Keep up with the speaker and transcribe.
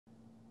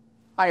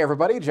Hi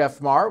everybody,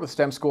 Jeff Marr with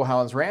STEM School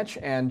Highlands Ranch,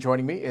 and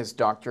joining me is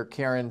Dr.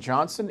 Karen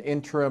Johnson,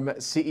 Interim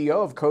CEO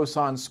of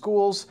COSON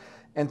Schools,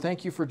 and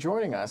thank you for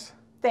joining us.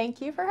 Thank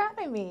you for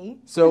having me.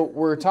 So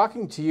we're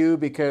talking to you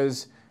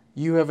because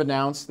you have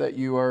announced that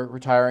you are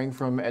retiring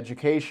from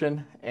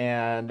education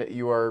and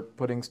you are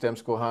putting STEM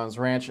School Highlands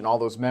Ranch and all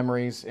those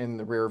memories in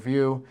the rear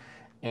view,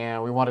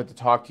 and we wanted to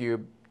talk to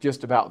you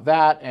just about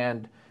that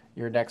and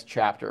your next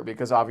chapter,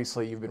 because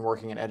obviously you've been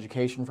working in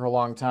education for a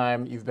long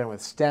time, you've been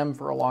with STEM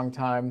for a long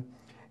time.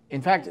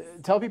 In fact,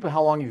 tell people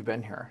how long you've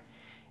been here.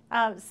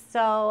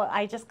 So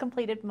I just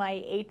completed my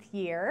 8th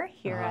year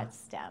here at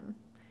STEM.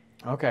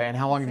 Okay, and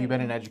how long have you been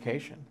in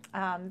education?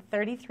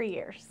 33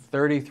 years.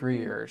 33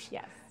 years.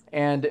 Yes.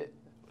 And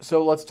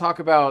so let's talk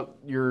about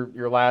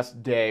your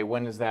last day.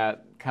 When is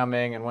that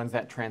coming, and when's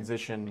that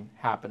transition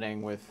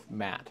happening with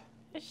Matt?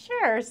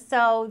 Sure.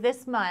 So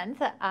this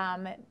month,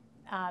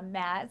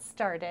 Matt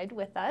started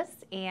with us,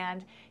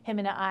 and him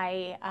and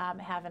I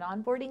have an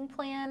onboarding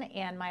plan,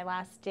 and my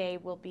last day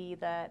will be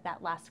that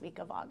last week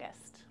of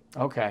August.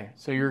 Okay,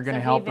 so you're going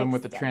to help him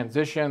with the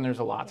transition. There's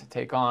a lot to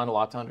take on, a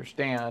lot to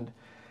understand,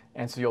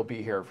 and so you'll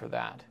be here for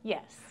that.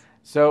 Yes.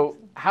 So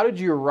how did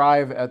you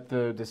arrive at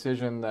the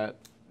decision that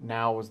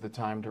now was the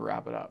time to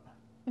wrap it up?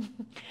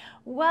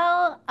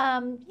 Well,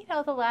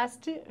 the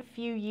last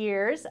few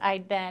years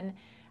I'd been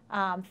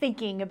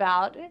thinking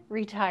about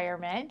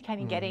retirement, kind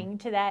of getting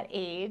to that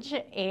age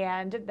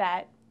and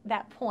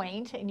that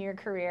point in your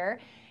career,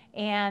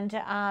 and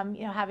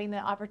having the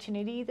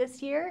opportunity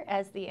this year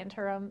as the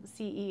interim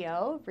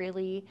CEO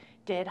really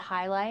did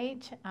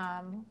highlight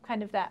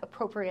kind of that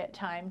appropriate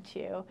time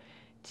to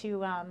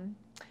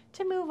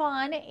move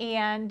on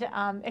and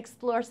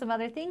explore some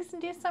other things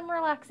and do some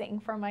relaxing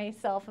for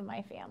myself and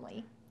my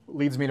family.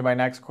 Leads me to my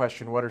next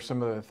question. What are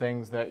some of the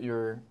things that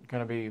you're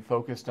going to be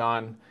focused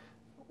on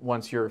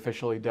once you're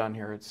officially done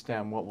here at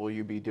STEM? What will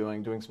you be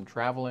doing? Doing some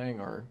traveling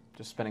or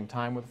just spending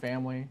time with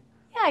family?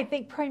 Yeah, I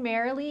think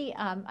primarily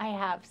I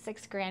have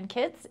 6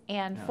 grandkids,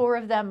 and 4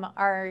 of them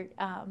are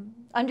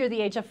under the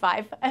age of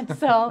 5. And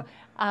so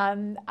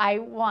I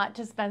want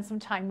to spend some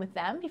time with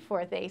them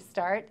before they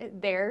start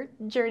their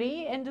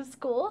journey into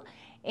school,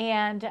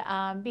 and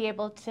be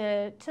able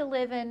to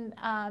live and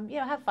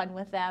have fun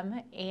with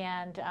them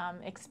and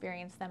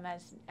experience them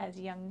as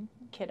young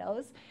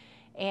kiddos.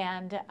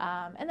 And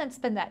then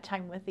spend that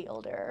time with the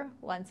older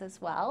ones as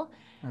well.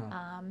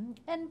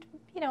 And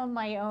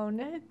my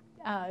own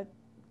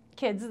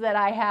kids that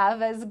I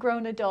have as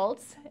grown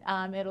adults,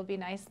 it'll be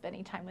nice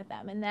spending time with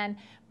them. And then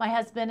my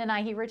husband and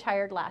he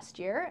retired last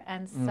year,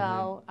 and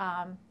so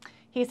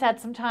he's had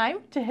some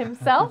time to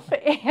himself,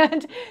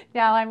 and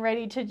now I'm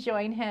ready to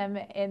join him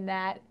in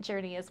that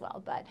journey as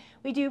well. But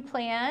we do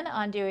plan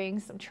on doing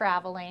some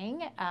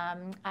traveling.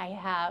 I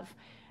have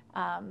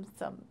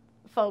some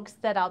folks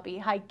that I'll be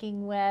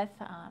hiking with.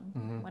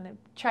 Want to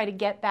try to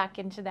get back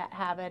into that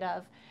habit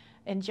of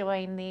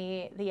enjoying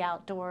the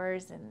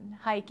outdoors and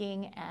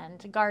hiking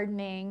and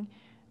gardening,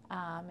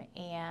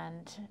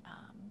 and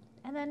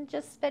then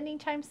just spending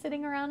time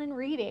sitting around and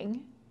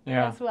reading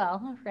as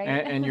well, right?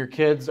 And your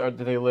kids, do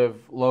they live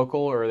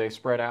local or are they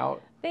spread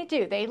out? They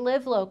do. They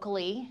live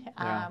locally.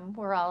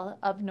 We're all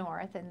up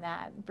north in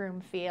that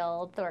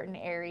Broomfield, Thornton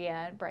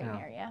area, Brighton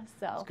area.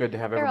 So it's good to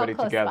have everybody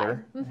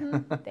together.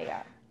 They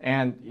are.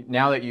 And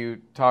now that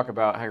you talk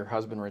about how your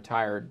husband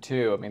retired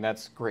too, I mean,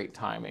 that's great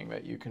timing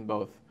that you can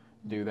both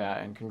do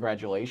that, and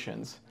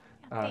congratulations,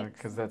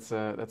 because that's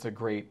a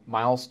great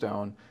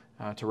milestone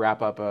to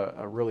wrap up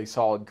a really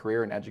solid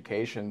career in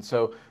education.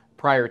 So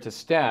prior to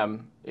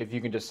STEM, if you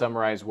can just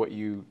summarize what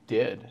you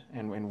did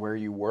and where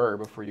you were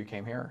before you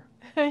came here.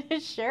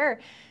 Sure.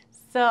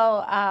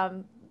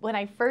 So when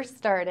I first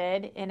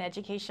started in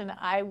education,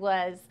 I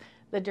was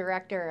the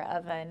director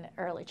of an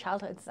early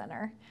childhood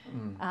center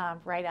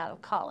right out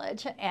of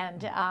college,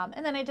 and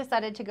then I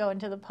decided to go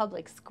into the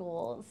public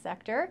school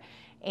sector,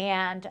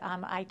 and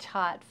I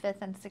taught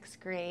 5th and 6th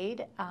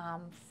grade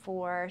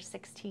for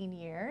 16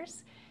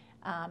 years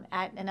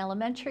at an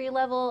elementary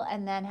level,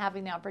 and then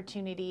having the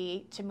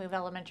opportunity to move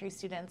elementary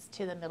students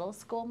to the middle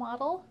school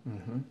model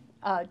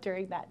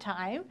during that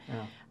time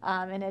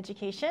in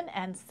education.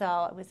 And so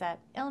I was at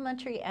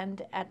elementary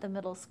and at the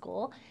middle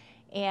school,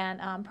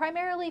 and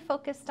primarily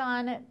focused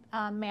on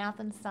math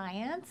and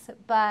science.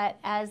 But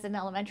as an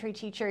elementary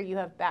teacher, you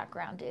have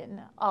background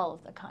in all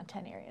of the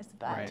content areas.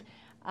 But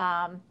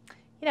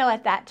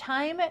at that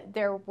time,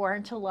 there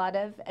weren't a lot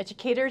of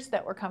educators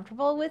that were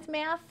comfortable with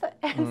math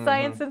and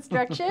science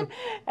instruction.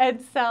 And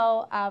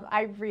so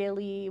I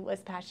really was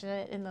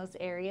passionate in those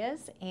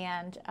areas,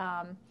 and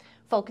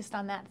focused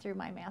on that through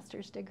my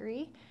master's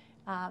degree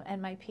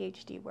and my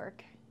PhD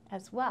work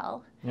as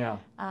well.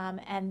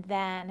 And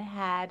then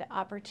had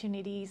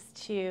opportunities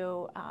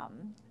to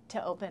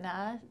open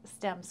a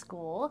STEM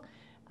school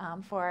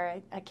for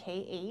a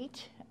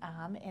K-8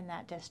 in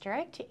that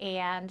district,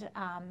 and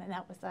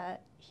that was a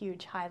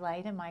huge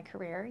highlight in my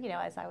career,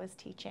 as I was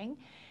teaching,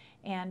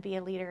 and be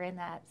a leader in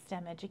that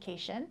STEM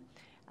education.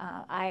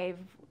 I've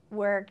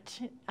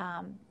worked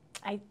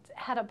I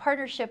had a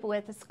partnership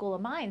with the School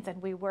of Mines,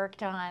 and we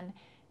worked on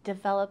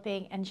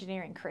developing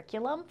engineering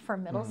curriculum for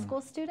middle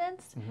school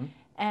students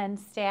and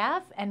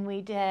staff. And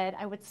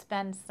I would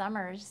spend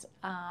summers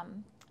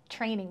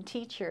training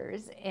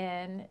teachers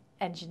in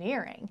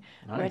engineering,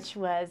 which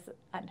was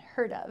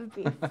unheard of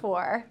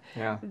before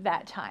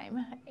that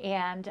time.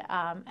 And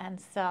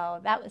so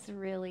that was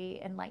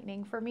really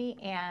enlightening for me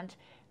and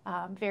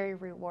very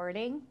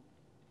rewarding.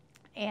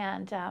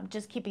 And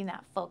just keeping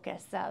that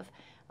focus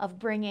of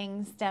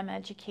bringing STEM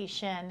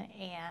education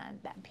and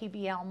that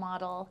PBL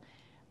model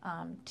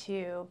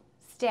to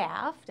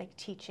staff, like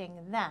teaching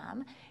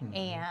them,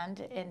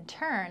 and in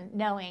turn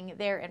knowing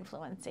they're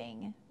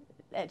influencing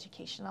the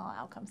educational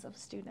outcomes of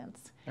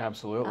students.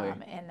 Absolutely.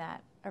 In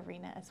that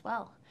arena as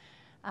well.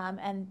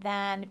 And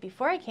then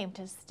before I came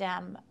to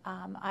STEM,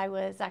 I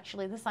was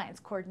actually the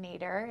science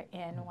coordinator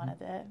in one of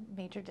the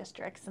major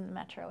districts in the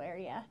metro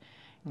area.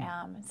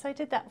 So I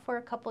did that for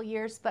a couple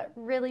years, but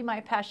really my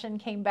passion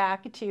came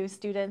back to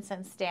students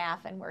and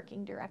staff and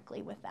working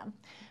directly with them.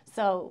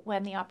 So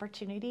when the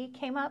opportunity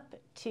came up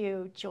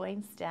to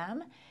join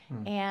STEM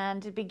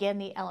and begin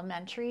the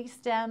elementary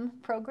STEM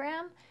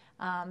program,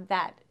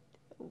 that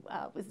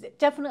was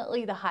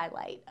definitely the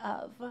highlight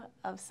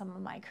of some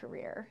of my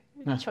career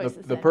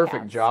choices. The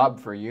perfect job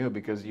for you,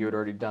 because you had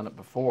already done it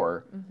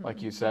before,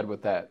 like you said,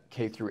 with that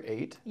K through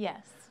 8.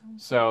 Yes.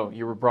 So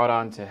you were brought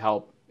on to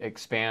help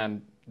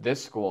expand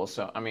this school.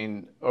 So, I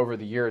mean, over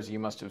the years, you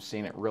must have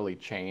seen it really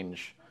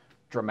change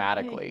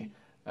dramatically,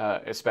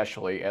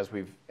 especially as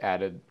we've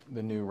added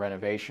the new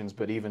renovations,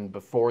 but even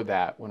before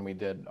that, when we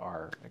did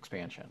our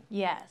expansion.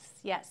 Yes,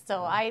 yes.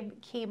 So I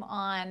came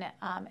on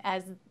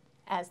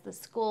as the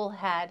school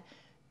had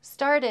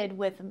started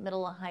with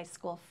middle and high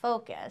school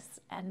focus,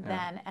 and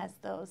then as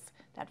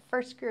that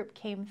first group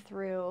came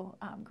through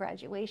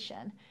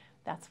graduation,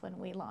 that's when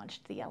we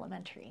launched the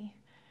elementary.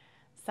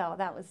 So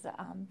that was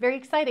very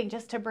exciting,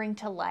 just to bring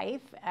to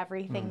life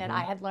everything that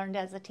I had learned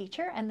as a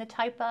teacher and the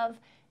type of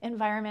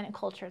environment and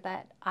culture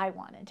that I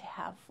wanted to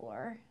have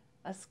for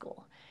a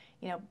school.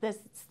 You know, this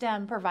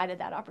STEM provided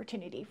that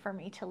opportunity for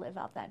me to live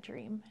out that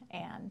dream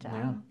and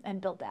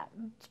build that.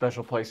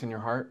 Special place in your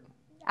heart?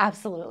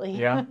 Absolutely.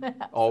 Yeah?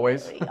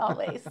 Always?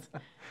 Always.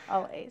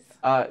 Always.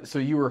 So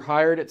you were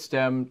hired at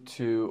STEM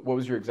to, what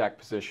was your exact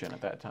position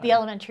at that time? The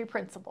elementary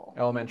principal.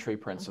 Elementary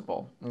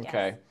principal.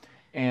 Okay. Yes.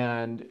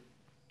 And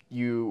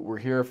you were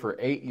here for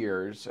 8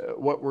 years.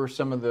 What were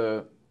some of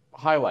the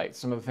highlights,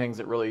 some of the things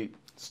that really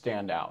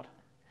stand out?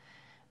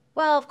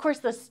 Well, of course,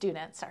 the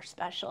students are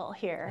special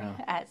here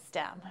at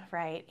STEM,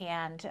 right?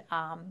 And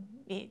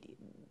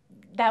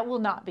that will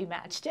not be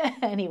matched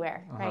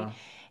anywhere, right?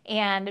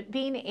 And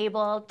being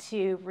able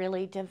to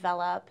really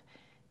develop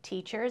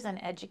teachers and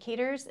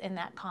educators in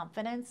that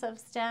confidence of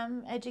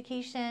STEM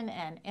education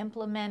and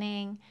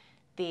implementing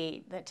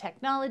the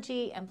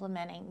technology,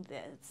 implementing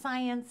the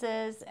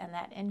sciences and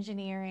that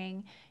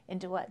engineering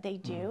into what they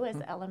do as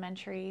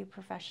elementary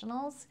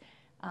professionals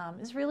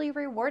is really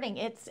rewarding.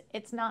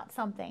 It's not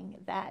something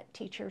that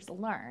teachers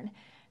learn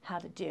how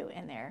to do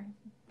in their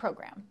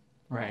program.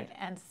 Right.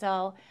 And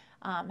so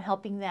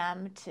helping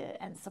them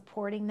and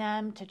supporting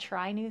them to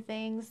try new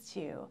things,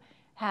 to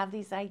have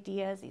these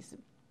ideas, these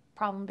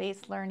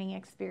problem-based learning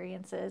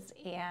experiences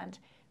and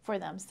for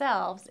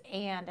themselves,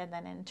 and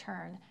then in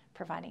turn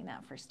providing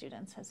that for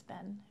students has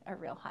been a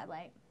real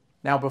highlight.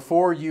 Now,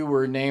 before you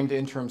were named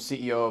interim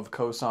CEO of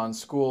Kosan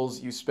Schools,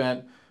 you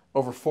spent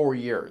over 4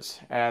 years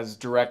as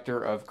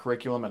Director of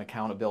Curriculum and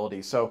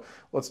Accountability. So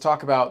let's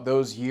talk about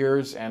those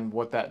years and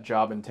what that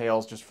job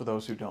entails, just for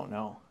those who don't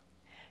know.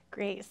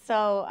 Great.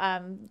 So,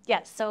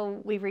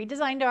 so we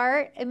redesigned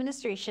our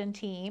administration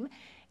team,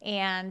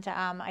 and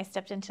I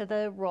stepped into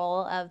the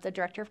role of the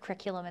Director of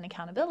Curriculum and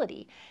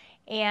Accountability.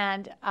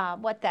 And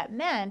what that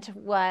meant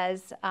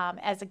was,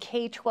 as a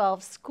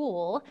K-12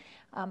 school,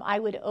 I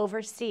would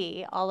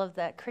oversee all of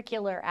the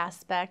curricular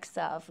aspects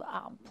of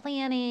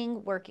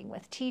planning, working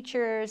with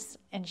teachers,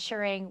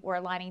 ensuring we're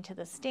aligning to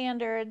the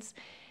standards,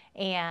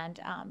 and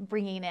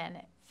bringing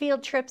in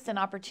field trips and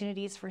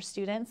opportunities for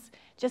students,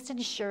 just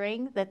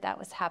ensuring that that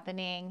was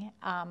happening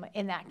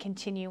in that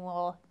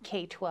continual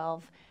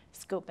K-12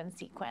 scope and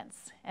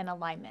sequence and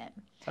alignment.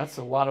 That's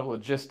a lot of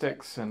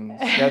logistics and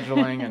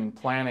scheduling and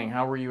planning.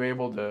 How were you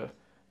able to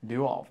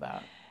do all of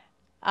that?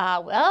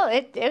 Well,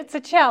 it's a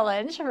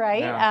challenge,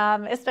 right?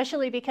 Yeah.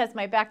 Especially because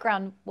my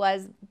background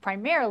was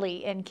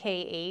primarily in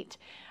K-8.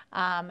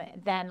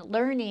 Then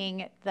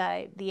learning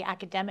the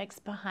academics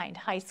behind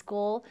high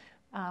school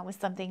was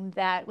something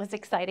that was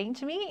exciting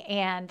to me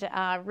and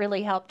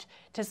really helped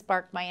to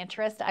spark my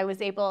interest. I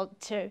was able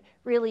to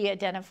really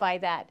identify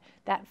that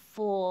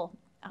full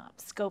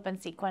scope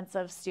and sequence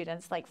of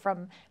students, like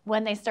from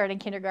when they start in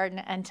kindergarten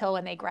until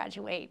when they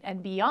graduate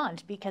and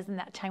beyond, because in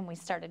that time we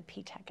started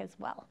P-TECH as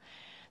well.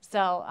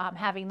 So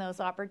having those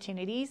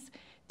opportunities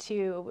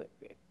to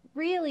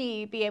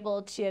really be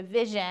able to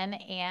vision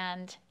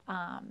and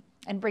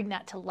bring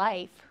that to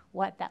life,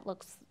 what that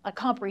looks, a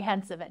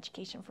comprehensive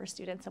education for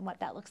students and what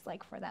that looks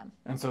like for them.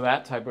 And so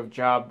that type of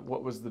job,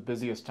 what was the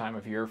busiest time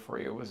of year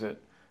for you? Was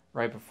it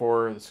right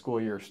before the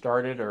school year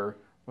started, or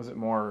was it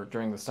more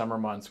during the summer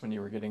months when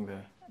you were getting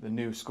the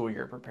new school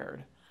year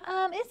prepared?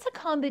 It's a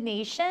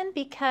combination,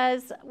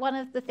 because one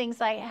of the things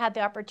I had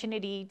the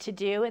opportunity to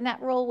do in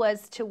that role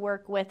was to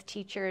work with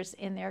teachers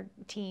in their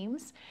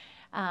teams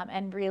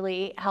and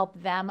really help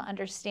them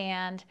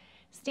understand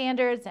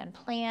standards and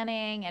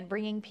planning and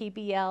bringing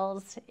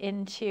PBLs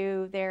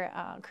into their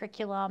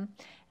curriculum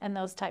and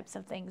those types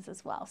of things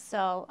as well.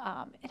 So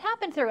it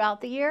happened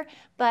throughout the year,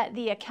 but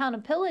the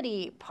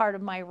accountability part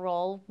of my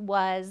role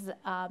was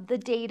the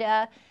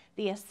data,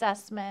 the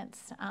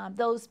assessments,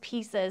 those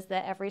pieces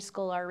that every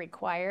school are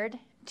required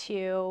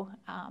to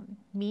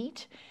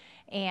meet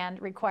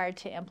and required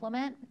to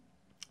implement.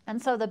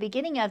 And so the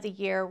beginning of the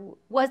year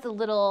was a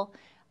little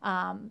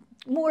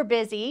more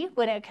busy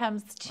when it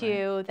comes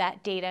to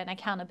that data and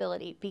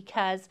accountability,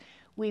 because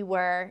we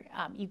were,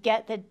 you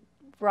get the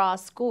raw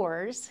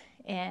scores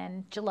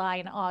in July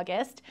and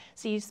August,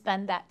 so you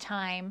spend that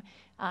time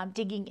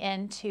digging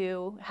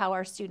into how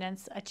our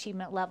students'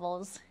 achievement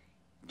levels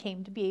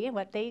came to be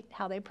and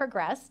how they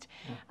progressed,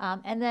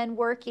 and then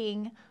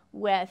working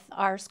with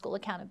our school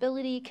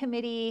accountability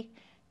committee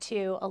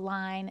to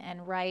align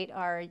and write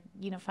our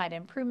unified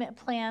improvement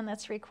plan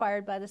that's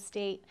required by the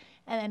state,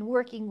 and then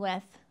working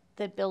with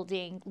the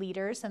building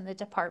leaders and the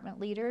department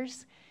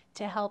leaders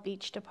to help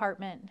each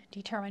department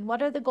determine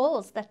what are the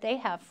goals that they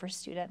have for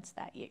students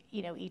that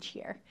each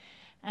year.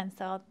 And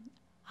so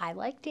I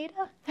like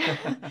data.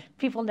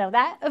 People know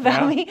that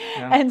about me.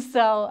 Yeah. And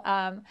so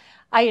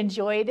I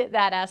enjoyed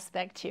that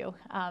aspect too,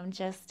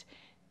 just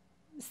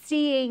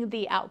seeing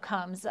the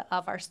outcomes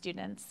of our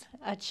students'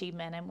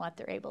 achievement and what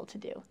they're able to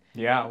do.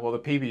 Yeah, well, the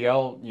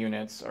PBL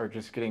units are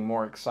just getting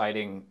more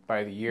exciting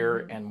by the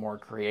year and more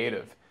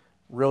creative.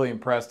 Really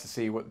impressed to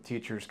see what the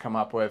teachers come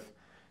up with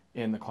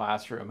in the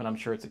classroom, and I'm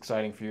sure it's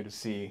exciting for you to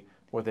see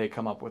what they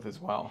come up with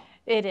as well.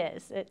 It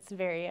is. It's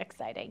very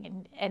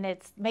exciting, and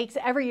it makes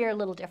every year a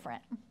little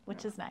different,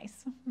 which is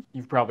nice.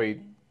 You've probably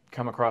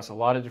come across a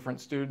lot of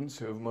different students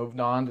who have moved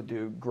on to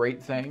do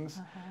great things.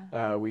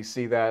 We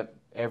see that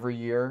every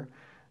year.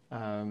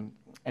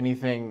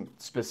 Anything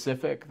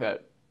specific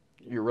that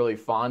you're really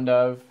fond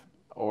of,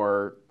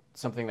 or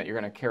something that you're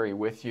going to carry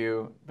with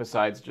you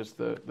besides just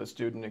the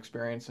student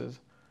experiences?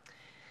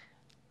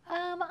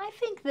 I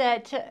think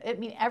that,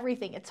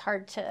 everything, it's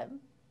hard to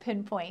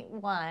pinpoint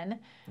one,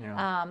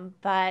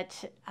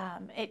 but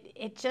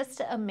it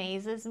just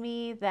amazes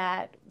me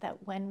that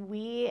when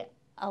we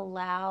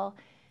allow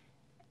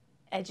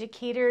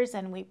educators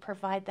and we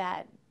provide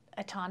that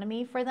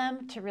autonomy for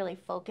them to really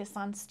focus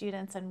on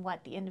students and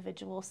what the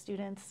individual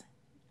students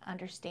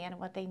understand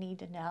and what they need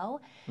to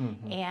know,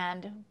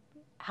 and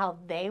how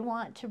they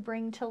want to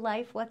bring to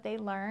life what they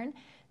learn,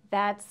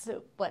 that's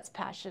what's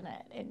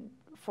passionate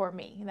for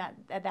me.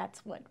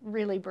 That's what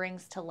really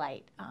brings to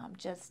light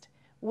just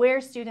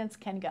where students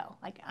can go.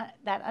 Like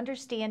that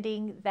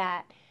understanding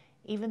that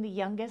even the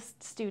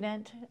youngest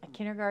student, a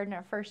kindergarten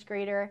or first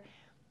grader,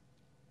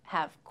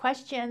 have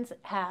questions,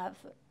 have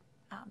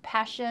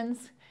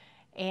passions,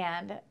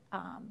 and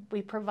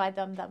we provide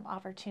them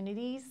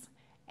opportunities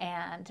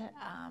and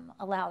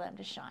allow them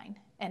to shine,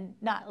 and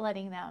not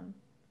letting them,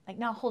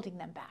 not holding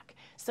them back.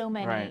 So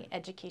many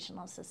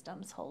educational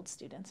systems hold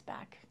students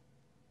back.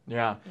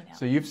 Yeah,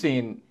 so you've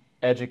seen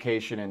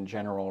education in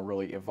general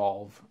really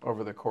evolve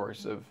over the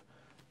course of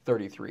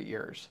 33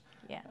 years.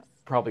 Yes.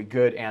 Probably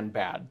good and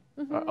bad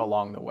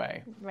along the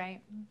way. Right.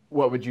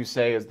 What would you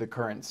say is the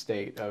current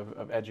state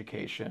of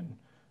education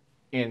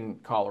in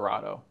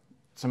Colorado?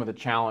 Some of the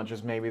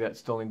challenges maybe that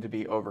still need to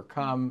be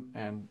overcome,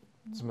 and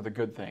some of the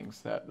good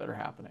things that are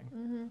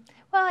happening.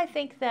 Well, I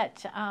think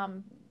that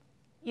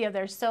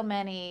there's so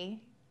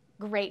many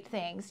great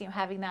things,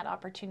 having that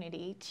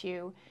opportunity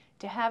to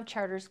have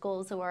charter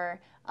schools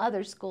or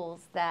other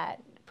schools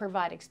that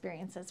provide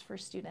experiences for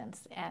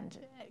students and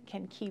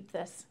can keep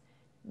this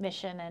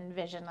mission and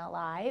vision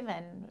alive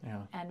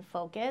and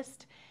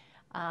focused.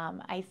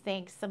 I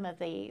think some of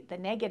the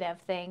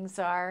negative things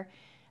are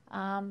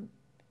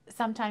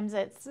sometimes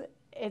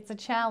it's a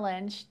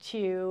challenge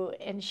to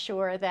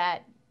ensure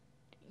that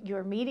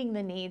you're meeting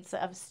the needs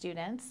of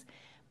students,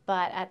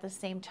 but at the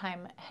same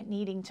time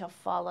needing to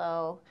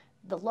follow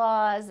the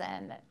laws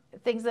and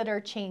things that are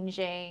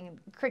changing,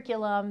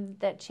 curriculum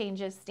that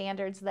changes,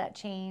 standards that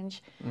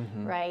change,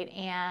 right?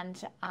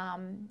 And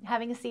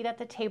having a seat at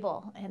the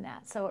table in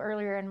that. So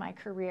earlier in my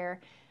career,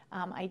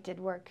 I did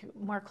work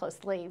more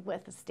closely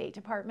with the State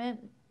Department,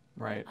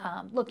 right?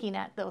 Looking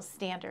at those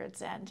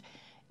standards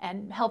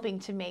and helping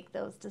to make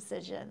those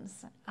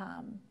decisions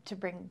to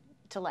bring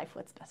to life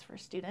what's best for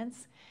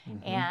students.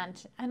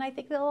 And I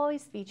think there'll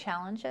always be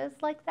challenges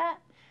like that.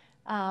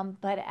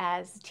 But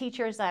as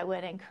teachers, I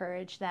would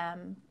encourage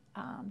them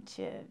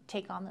to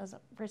take on those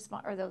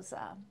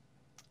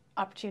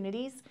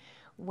opportunities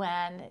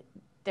when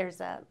there's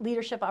a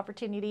leadership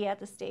opportunity at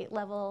the state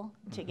level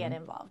to get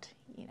involved,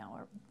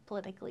 or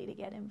politically to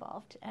get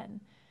involved and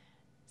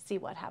see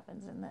what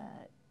happens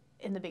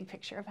in the big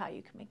picture of how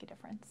you can make a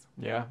difference.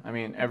 Yeah, I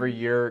mean, every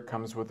year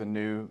comes with a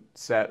new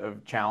set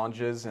of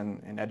challenges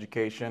in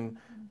education.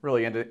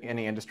 Really, into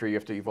any industry, you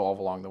have to evolve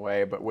along the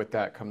way, but with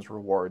that comes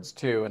rewards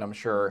too. And I'm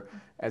sure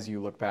as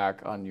you look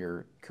back on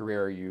your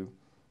career, you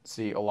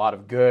see a lot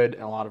of good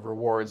and a lot of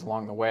rewards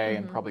along the way,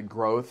 and probably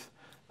growth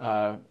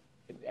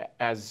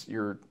as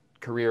your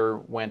career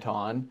went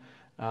on.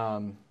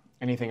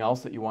 Anything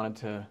else that you wanted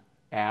to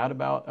add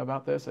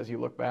about this as you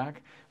look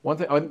back? One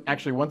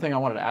thing I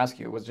wanted to ask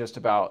you was just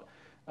about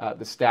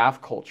the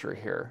staff culture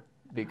here,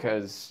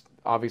 because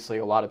obviously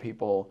a lot of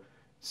people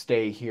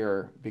stay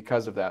here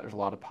because of that. There's a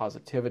lot of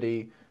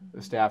positivity.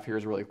 The staff here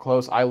is really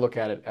close. I look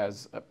at it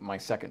as my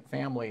second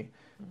family.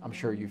 I'm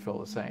sure you feel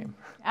the same.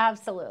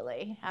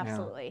 Absolutely,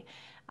 absolutely.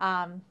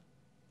 Yeah.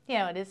 You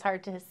know, it is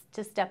hard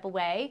to step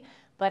away,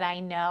 but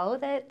I know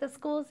that the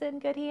school's in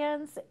good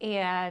hands,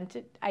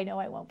 and I know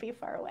I won't be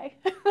far away.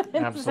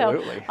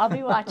 Absolutely. So I'll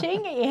be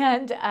watching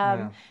and,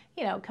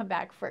 you know, come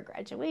back for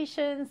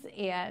graduations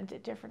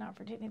and different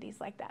opportunities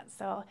like that.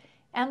 So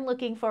I'm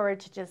looking forward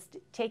to just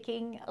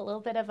taking a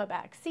little bit of a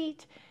back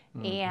seat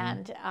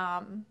and,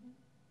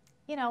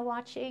 you know,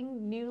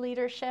 watching new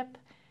leadership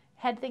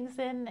head things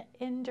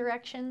in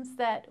directions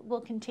that will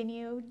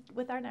continue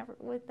with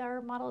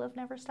our model of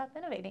never stop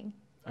innovating.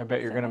 I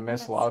bet you're going to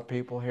miss a lot of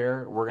people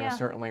here. We're going to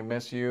certainly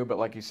miss you, but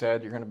like you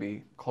said, you're going to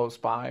be close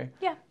by.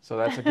 Yeah. So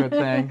that's a good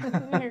thing.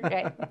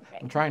 Great.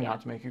 I'm trying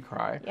not to make you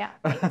cry. Yeah.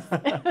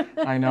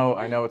 I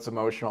know it's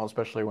emotional,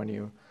 especially when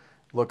you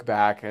look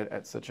back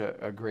at such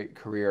a great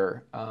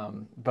career.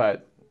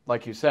 But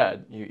like you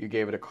said, you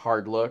gave it a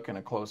hard look and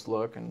a close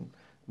look, and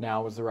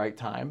now is the right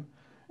time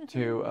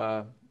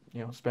to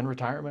you know, spend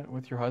retirement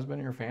with your husband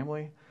and your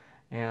family.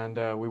 And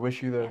we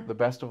wish you the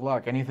best of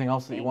luck. Anything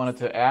else that you wanted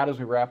to add as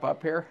we wrap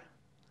up here?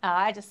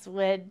 I just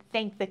would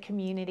thank the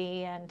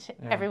community and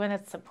everyone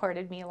that's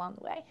supported me along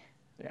the way.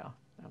 Yeah,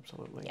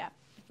 absolutely. Yeah.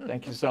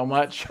 Thank you so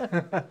much.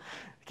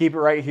 Keep it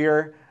right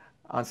here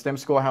on STEM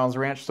School Highlands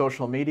Ranch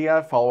social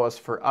media. Follow us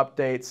for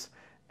updates,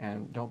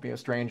 and don't be a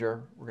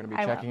stranger. We're going to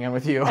be checking in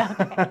with you.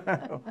 Okay.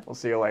 We'll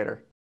see you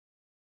later.